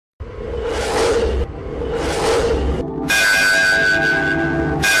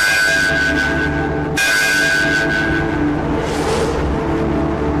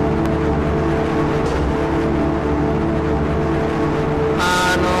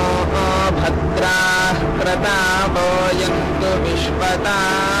प्रतापो यन्तु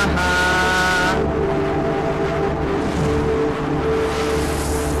विश्वताः।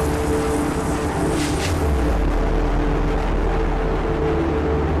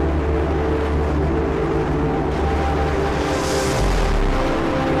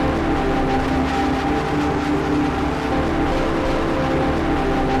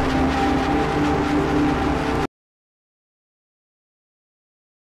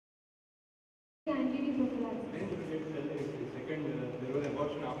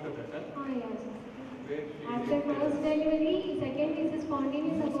 After first delivery, second is a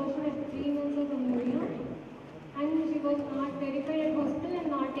spontaneous abortion at 3 months of embryo, and she was not verified at hospital and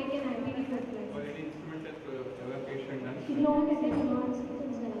not taken IVD prophylaxis. Or any instrumental evacuation done? No, it is not.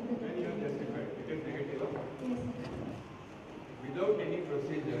 Then you are justified. It is negative. Yes. Without any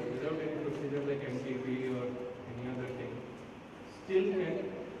procedure like MTB or any other thing, still can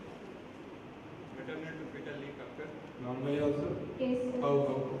maternal to fetal leak occur normally also? Yes. How?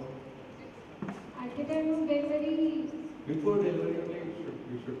 At the time of delivery. Before delivery only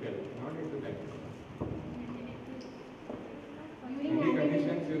you should tell, not into that. Any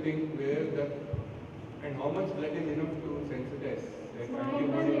conditions you think where the, and how much blood is enough to sensitize? Like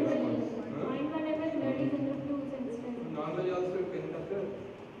antibody response? 0.1 ml blood is enough to sensitize. Normally also can occur?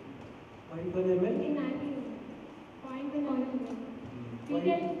 0.1 ml? In IVD. 0.1 ml.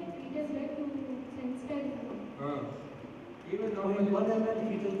 Fetal blood to sensitize. Even normally 0.1 ml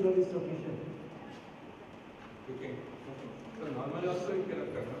fetal blood is sufficient. Okay. So normally also it can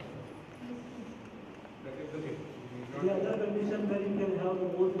occur, no? That is the thing. The other condition where you can have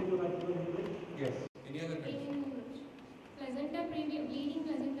more fetal hemorrhage? Yes. Any other condition? Placenta previa, bleeding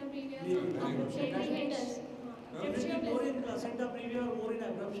placenta previa. More in placenta previa or more in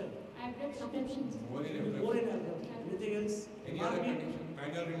abruption? Abruptions. More in More in abruption. Anything else? Any other condition?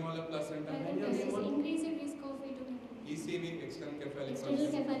 Manual removal of placenta? Increase in risk of fetal. ECV, external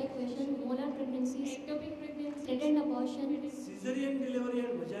cephalic question, molar pregnancies, ectopic pregnancy, threatened abortion, Cesarean delivery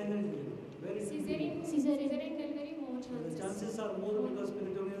and vaginal delivery. Where it will be? cesarean delivery more The chances. chances are more because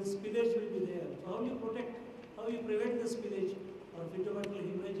peritoneal spillage will be there. So how you protect, how you prevent the spillage or fetal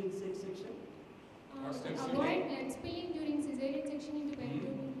hemorrhage in section? Avoid blood spilling during cesarean section into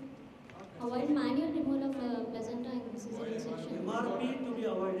peritoneum. Avoid manual removal of placenta in cesarean section. MRP to be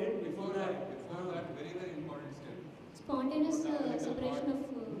avoided before that. very, very important step. Spontaneous separation of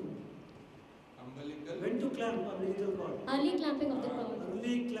Umbilical. When to clamp umbilical cord? early clamping of the cord.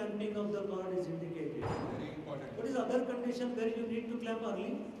 Early clamping of the cord is indicated. Very important. What is other condition where you need to clamp early?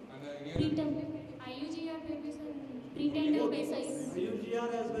 And Preterm. IUGR babies and Prenatal basis. IUGR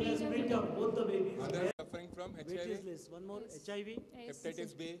as well as preterm, both the babies. Others suffering from Weight HIV, is less. One more, HIV.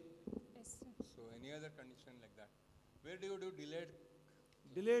 hepatitis B. Yes. So any other condition like that. Where do you do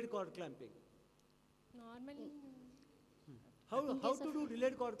Delayed cord clamping. Normally. How to do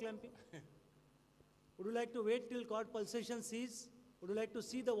delayed cord clamping? Would you like to wait till cord pulsation cease? Would you like to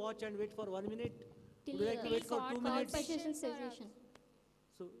see the watch and wait for 1 minute? Would you like to wait for 2 minutes? Pulsation cessation.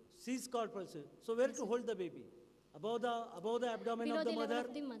 So cease cord pulsation. So where to hold the baby? Above the abdomen Below of the the level mother.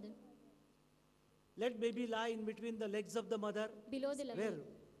 of the mother. Let baby lie in between the legs of the mother. Below the level. Where?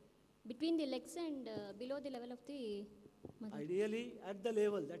 Between the legs and below the level of the mother. Ideally at the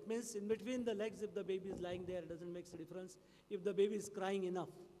level. That means in between the legs if the baby is lying there, it doesn't make a difference. If the baby is crying enough.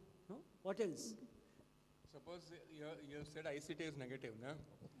 No? What else? Suppose you said ICT is negative, no?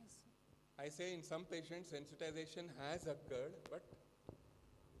 Yes. I say in some patients sensitization has occurred, but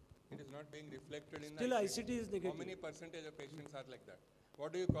it is not being reflected in Still the ICT is negative. How many percentage of patients are like that?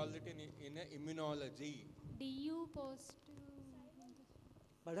 What do you call it in immunology? DU post.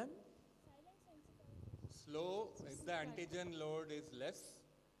 Pardon? Slow if the antigen load is less,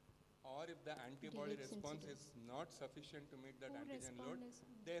 or if the antibody response is not sufficient to meet that antigen load,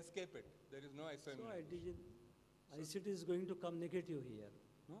 they escape it. There is no So isoimmunity. ICT is going to come negative here.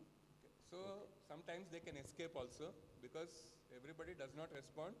 No? So sometimes they can escape also because everybody does not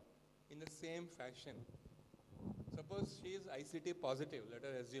respond in the same fashion. Suppose she is ICT positive, let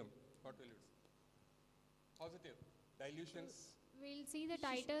us assume. What will you do? Positive. Dilutions. We'll see the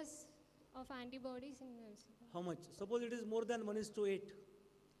titers of antibodies in the. How much? Suppose it is more than 1:8.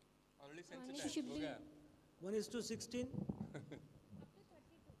 Already She sensitized. should be 1:16.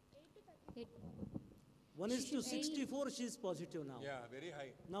 1:64, she is positive now. Yeah, very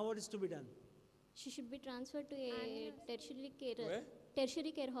high. Now what is to be done? She should be transferred to a Where?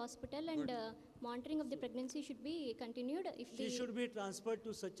 tertiary care hospital, and monitoring of the pregnancy should be continued. If She should be transferred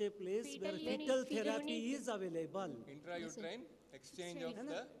to such a place where fetal therapy is available. Intrauterine exchange of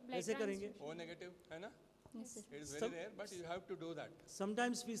the ऐसे करेंगे. O negative, है ना? Yes, sir. It is very Some- rare, but you have to do that.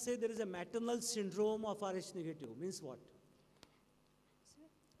 Sometimes we say there is a maternal syndrome of RH negative. Means what?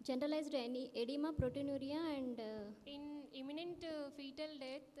 Generalized edema, proteinuria, and In imminent fetal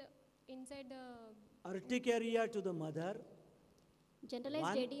death inside the Urticaria to the mother. generalized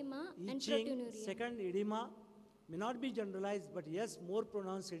One, edema and itching. proteinuria. Second, edema. May not be generalized, but yes, more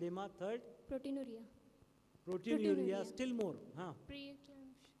pronounced edema. Third, Proteinuria. proteinuria, Proteinuria. still more. Huh?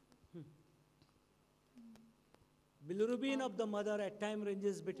 preeclampsia. Bilirubin of the mother at time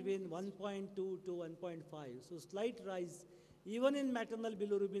ranges between 1.2 to 1.5. So slight rise even in maternal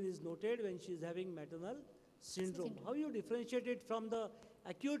bilirubin is noted when she is having maternal syndrome. How you differentiate it from the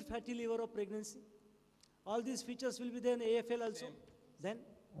acute fatty liver of pregnancy? All these features will be there in AFL also. Then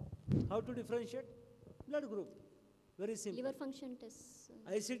how to differentiate? Blood group. Very simple. Liver function tests.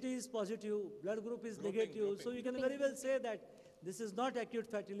 ICT is positive, blood group is Grouping, negative. grouping. So you can very well say that this is not acute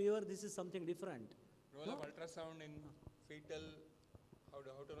fatty liver, this is something different. Role of ultrasound in fetal, how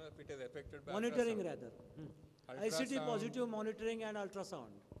to know if it is affected by Monitoring ultrasound? rather. ICT Ultrasound. positive monitoring and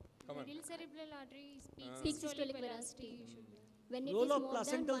ultrasound. Come on. Middle cerebral artery Peak systolic velocity. When it is Role of more than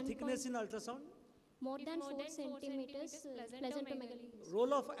placental 1 thickness in ultrasound. more If than more 4 than 4 centimeters, centimeters, placentomegaly.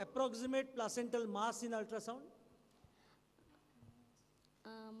 Role of approximate placental mass in ultrasound.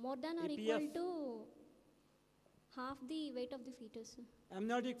 More than or APF. equal to half the weight of the fetus.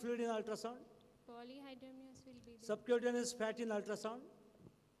 Amniotic fluid in ultrasound. Polyhydramnios will be there. Subcutaneous fat in ultrasound.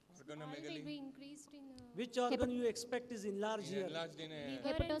 All will Organomegaly. be increased in Which organ you expect is enlarged here? Enlarged in a. Liver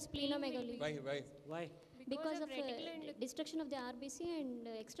and Hepatosplenomegaly. Why? Why? Because of reticle and destruction of the RBC and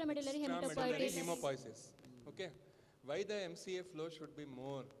extramedullary Extramedullary hematopoiesis. hematopoiesis. Okay. Why the MCA flow should be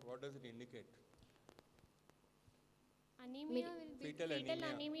more? What does it indicate? anemia will be Fetal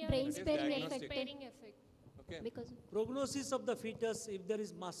anemia. Brain That is sparing diagnostic. effect. sparing effect. Okay. Because Prognosis of the fetus if there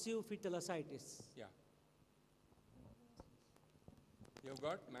is massive fetal ascites. Yeah. You've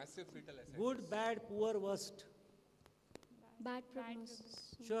got massive fetal ascites. Good, bad, poor, worst. bad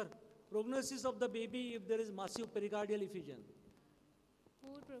prognosis. Sure. Prognosis of the baby if there is massive pericardial effusion.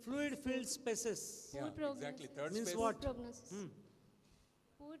 Poor prognosis. Fluid filled spaces. Yeah, Poor exactly. prognosis. Third Means space. what? Prognosis.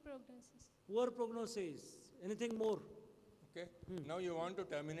 Poor prognosis. Poor prognosis. Anything more? Okay. Now you want to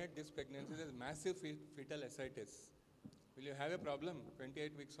terminate this pregnancy. There's massive fetal ascites. Will you have a problem?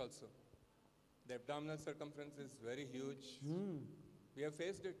 28 weeks also. The abdominal circumference is very huge. We have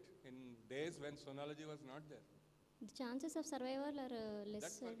faced it in days when sonology was not there. The chances of survival are Let's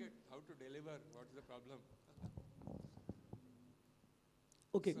less. forget how to deliver. What's the problem?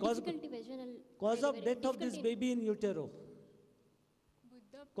 Okay, Difficulty vaginal. cause of delivery. death of this Difficulty- baby in utero.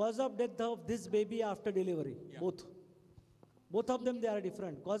 Buddha Cause of death of this baby after delivery. Yeah. Both. Both of them they are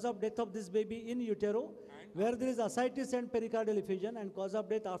different. Cause of death of this baby in utero, where there is ascites and pericardial effusion, and cause of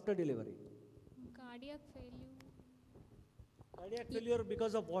death after delivery. cardiac failure. Cardiac failure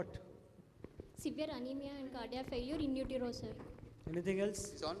because of what? Severe anemia and cardiac failure in utero, sir. Anything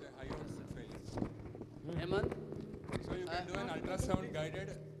else? It's a hyoid failure. Hemant, So you can do an ultrasound guided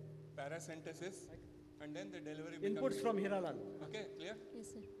paracentesis and then the delivery becomes. Inputs from Hiralal. Okay, clear?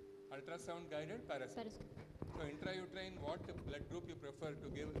 Yes, sir. Ultrasound guided paracentesis. Paras- So intrauterine, what blood group you prefer to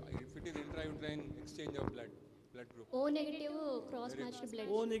give? If it is intrauterine exchange of blood group. O negative cross-matched blood.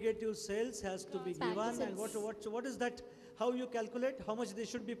 O negative cells has to be Fatty given, and cells. what is that? How you calculate? How much they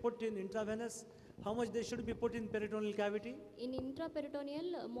should be put in intravenous? How much they should be put in peritoneal cavity? In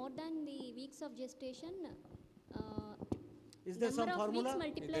intraperitoneal, more than the weeks of gestation, Is there some number of formula? weeks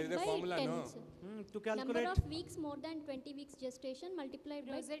multiplied There is a by formula, 10. no? Sir. To Number calculate. of weeks more than 20 weeks gestation multiplied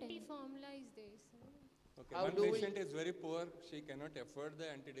by Rossetti 10. formula is there, sir. Okay, How one do we- patient is very poor, she cannot afford the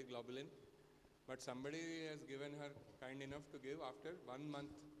antiglobulin, but somebody has given her kind enough to give after 1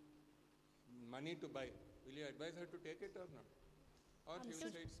 month money to buy. Will you advise her to take it or not? Or she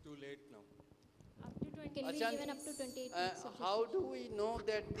will say it's too late now? Up to 20. Can be Achan, given up to 28 weeks of how gestation. do we know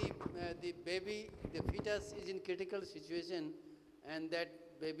that the baby, the fetus is in critical situation and that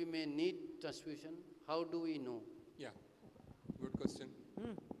baby may need transfusion? How do we know? Yeah, good question.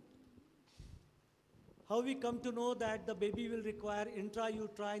 How we come to know that the baby will require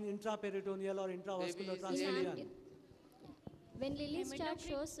intrauterine, intraperitoneal, or intravascular Baby is transfusion? When Lily's chart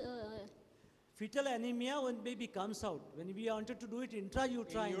shows Fetal anemia when baby comes out. When we wanted to do it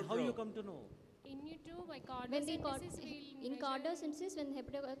intrauterine, how you utero. come to know? In utero, by when the cardiocentesis, we'll in measure cardiocentesis when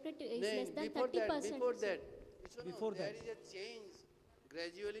hepatocrite is Nay, less than before 30%. Before that, so Before there that. is a change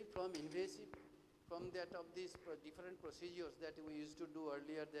gradually from invasive, from that of these different procedures that we used to do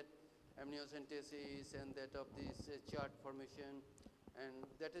earlier, that amniocentesis and that of this chart formation, And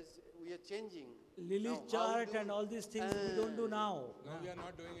that is, we are changing. Lily's Now, how chart do- and all these things we don't do now. Now we are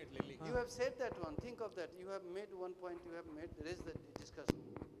not doing it, Lily. You have said that one, think of that. You have made one point, you have made, raised that discussion.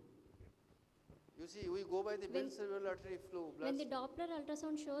 You see, we go by the When- blood cerebral artery flow. When the Doppler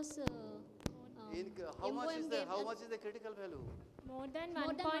ultrasound shows How much is MOM the, gave how us much is the critical value? More than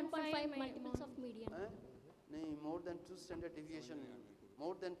more than 1.5 1.5 multiples of median. No, more than 2 standard deviation.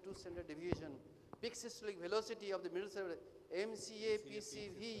 More than 2 standard deviation. Peak systolic velocity of the middle cerebral, MCA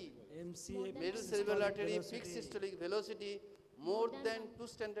PCV. MCA Middle systolic cerebral artery velocity. peak systolic velocity more than 2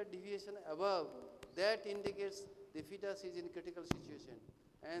 standard deviation above. That indicates the fetus is in critical situation.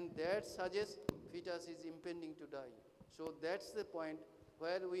 And that suggests fetus is impending to die. So that's the point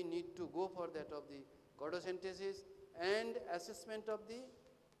where we need to go for that of the chordocentesis and assessment of the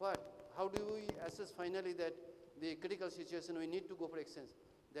what? How do we assess finally that the critical situation we need to go for exchange?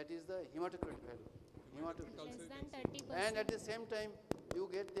 That is the hematocrit value. Hematocrit. less than 30%. And at the same time, you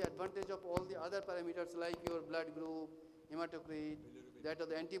get the advantage of all the other parameters like your blood group, hematocrit, that of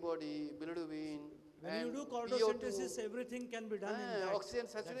the antibody, bilirubin. When and you do PO2, chordosynthesis, everything can be done in that. oxygen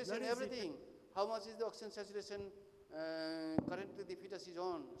That saturation, blood is everything. How much is the oxygen saturation currently the fetus is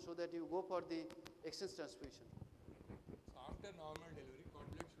on, so that you go for the exchange transfusion. So after normal delivery, cord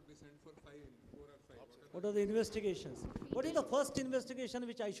blood should be sent for 4 or 5. What are the investigations? What is the first investigation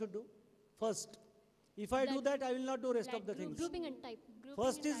which I should do? First. If I do that, I will not do rest of the things. Grouping and type.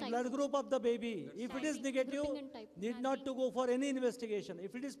 First is blood group of the baby. If it is negative, Grouping and type. need not to go for any investigation.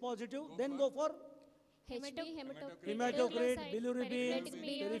 If it is positive, then go for HB, hematocrit. hematocrit, bilirubin, Peripheral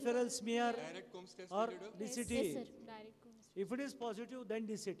smear. peripheral smear, Direct Coombs test or will you do? Yes, DCT. sir. Direct course. If it is positive, then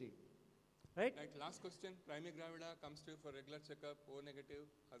DCT. Right? Right, last question, primary gravida comes to you for regular checkup, O negative,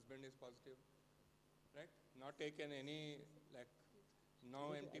 husband is positive. Right? Not taken any, like,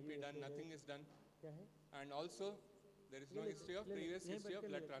 no MTP done, nothing is done. And also, there is no history of, previous history of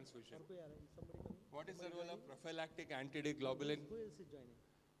blood transfusion. What is the role of prophylactic anti-globulin? Who else is joining?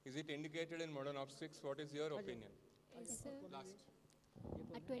 Is it indicated in modern obstetrics? What is your opinion? Yes, sir. Last.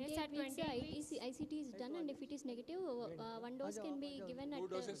 At 28 at weeks, 28 weeks. ICT is done, and if it is negative, one dose can be given at 2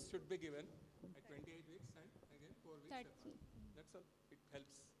 doses should be given at 28 weeks and again 4 weeks. Thirty. That's all. It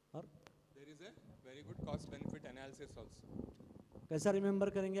helps. और There is a very good cost benefit analysis also. कैसा remember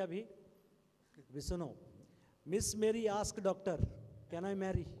करेंगे अभी भी सुनो miss मेरी ask doctor can I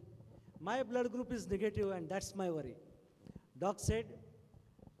marry my blood group is negative and that's my worry dock said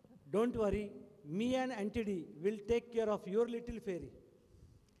don't worry me and एंटिडी will take care of your little fairy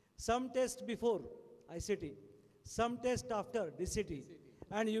some test before ICT, some test after DCT,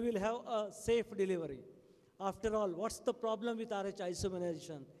 and you will have a safe delivery. After all, what's the problem with RH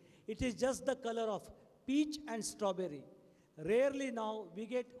isomerization? It is just the color of peach and strawberry. Rarely now we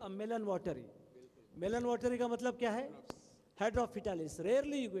get a melon watery. Melon watery का मतलब क्या है? Hydrophytalis.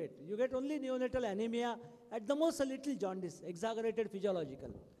 Rarely you get only neonatal anemia, at the most a little jaundice, exaggerated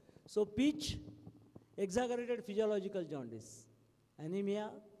physiological. So peach, exaggerated physiological jaundice.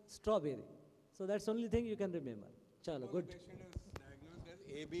 Anemia, strawberry. So that's the only thing you can remember. Chalo, The good. patient is diagnosed as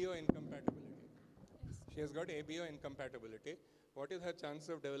ABO incompatibility. She has got ABO incompatibility. What is her chance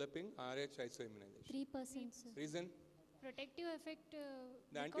of developing RH isoimmunization? 3%, sir. Reason? Protective effect.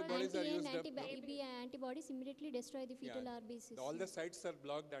 The antibodies are used up. Antibodies immediately destroy the fetal Yeah. RBCs. All the sites are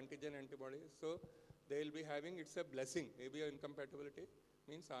blocked, antigen antibodies. So they will be having, it's a blessing. ABO incompatibility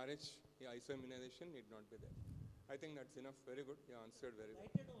means RH isoimmunization need not be there. I think that's enough. Very good. You answered very well.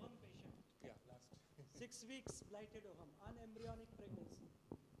 Blighted ovum patient. Yeah, last. 6 weeks blighted ovum, unembryonic pregnancy.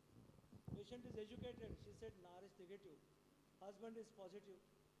 Patient is educated. She said NAR is negative. Husband is positive.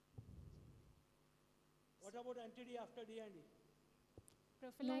 What about anti-D after D&D?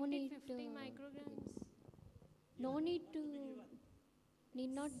 Prophylactic need 50 to- micrograms. No need to,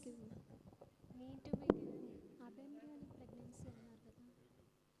 need not give. Need to be given. Embryonic pregnancy అన్నారు కదా.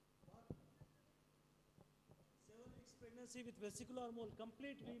 7 weeks pregnancy with vesicular mole,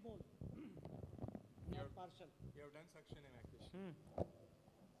 complete V mole. Not partial. You have done suction evacuation.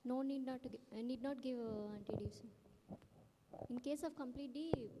 No need not to give, need not give anti-Ds. In case of complete D,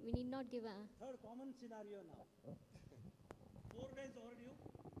 we need not give. Third common scenario now. 4 days overdue.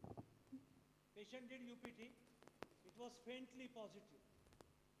 Patient did UPT. It was faintly positive.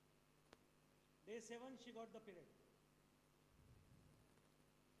 Day 7, she got the period.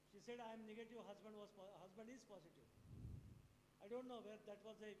 She said, I am negative, husband is positive. I don't know where that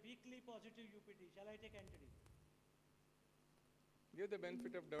was a weekly positive UPT. Shall I take anti-D? Give the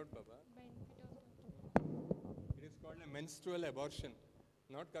benefit of doubt, Baba. Benefit of It is called a menstrual abortion.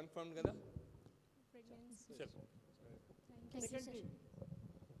 Not confirmed, Gada? pregnancy. Sure. Thank you, Second sir. thing.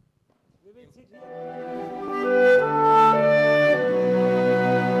 We will sit here.